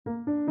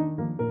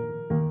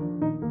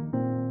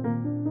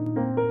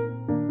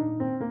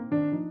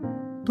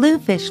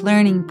Bluefish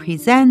Learning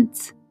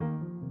presents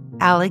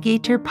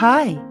Alligator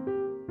Pie,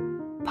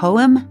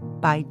 poem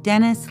by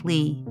Dennis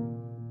Lee.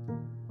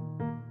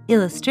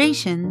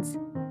 Illustrations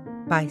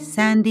by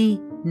Sandy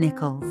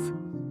Nichols.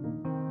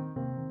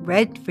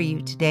 Read for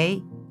you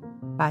today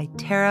by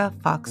Tara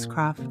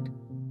Foxcroft,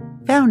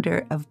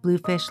 founder of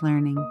Bluefish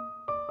Learning.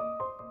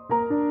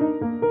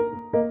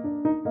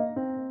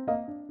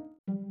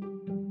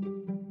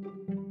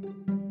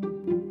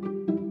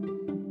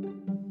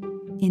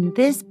 In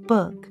this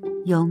book,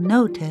 you'll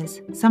notice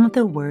some of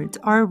the words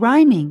are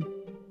rhyming.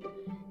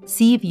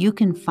 See if you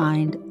can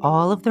find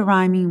all of the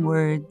rhyming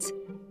words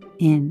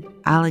in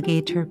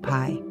Alligator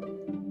Pie.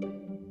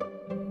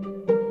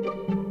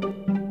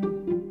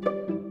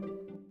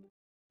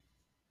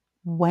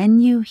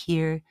 When you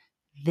hear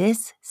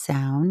this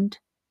sound,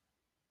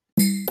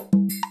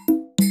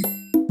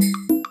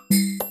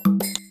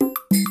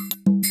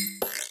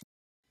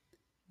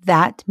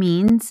 that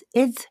means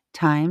it's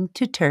time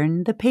to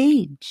turn the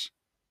page.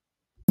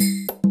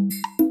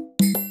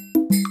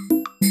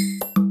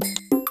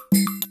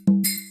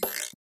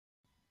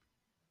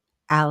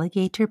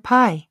 Alligator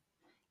pie,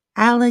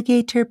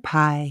 alligator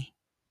pie.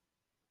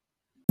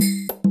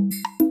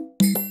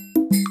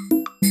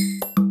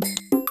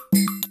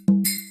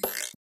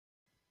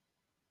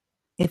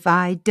 If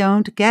I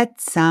don't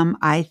get some,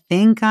 I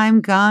think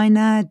I'm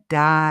gonna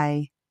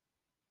die.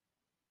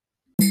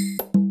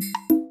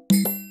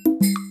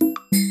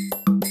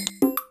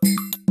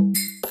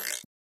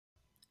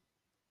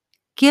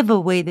 Give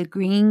away the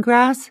green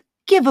grass,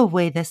 give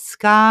away the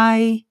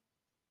sky.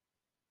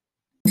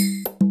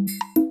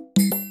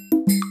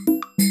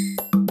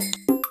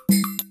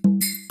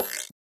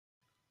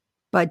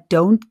 But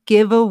don't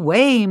give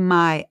away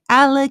my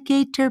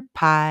alligator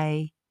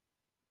pie.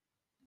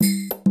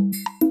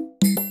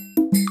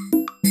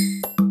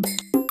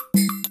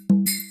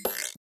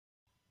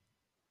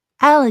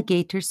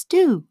 Alligator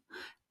stew,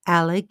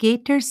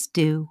 alligator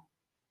stew.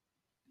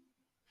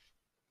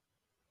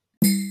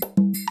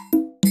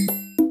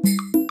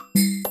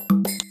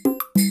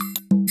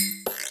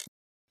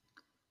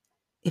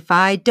 If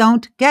I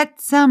don't get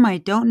some, I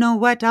don't know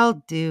what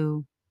I'll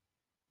do.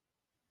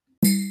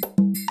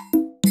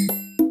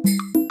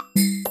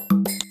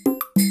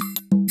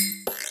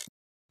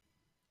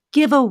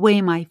 Give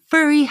away my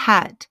furry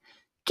hat,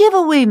 give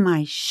away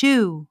my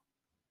shoe.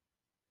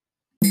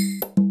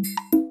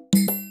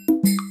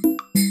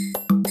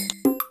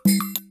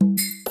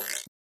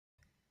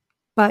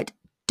 But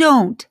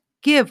don't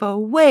give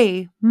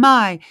away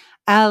my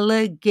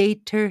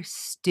alligator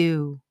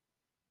stew.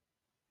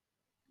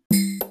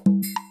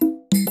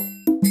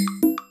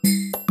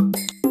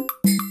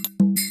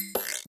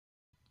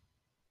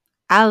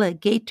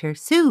 Alligator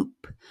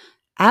soup,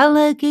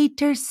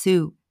 alligator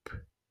soup.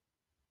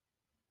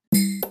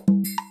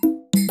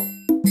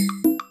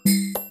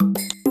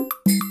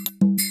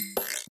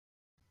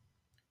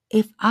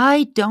 If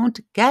I don't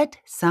get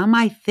some,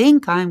 I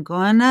think I'm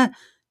gonna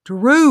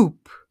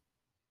droop.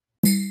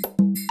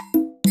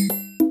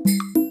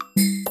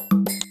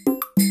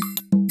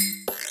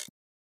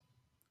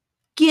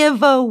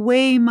 Give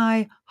away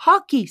my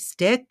hockey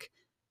stick,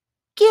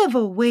 give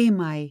away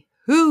my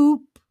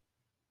hoop.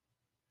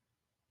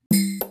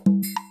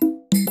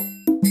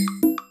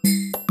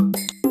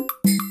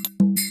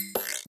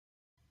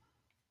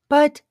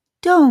 But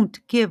don't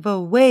give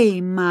away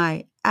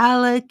my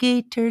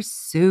alligator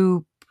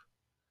soup.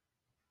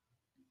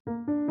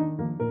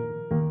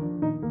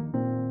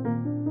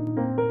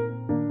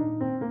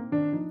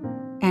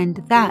 And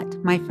that,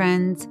 my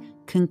friends,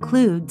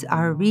 concludes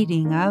our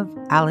reading of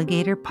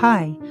Alligator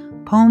Pie,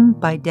 poem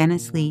by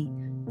Dennis Lee,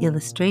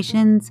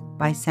 illustrations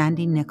by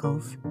Sandy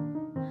Nichols.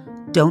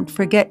 Don't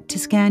forget to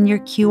scan your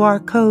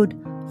QR code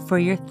for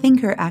your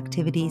thinker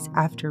activities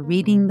after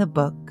reading the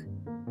book.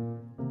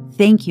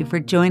 Thank you for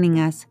joining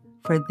us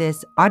for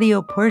this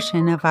audio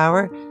portion of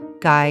our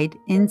Guide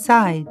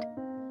Inside.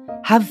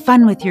 Have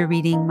fun with your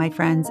reading, my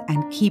friends,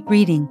 and keep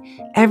reading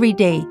every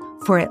day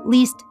for at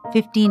least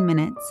 15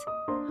 minutes.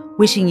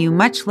 Wishing you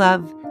much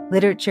love,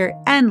 literature,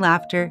 and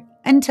laughter.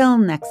 Until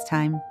next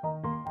time.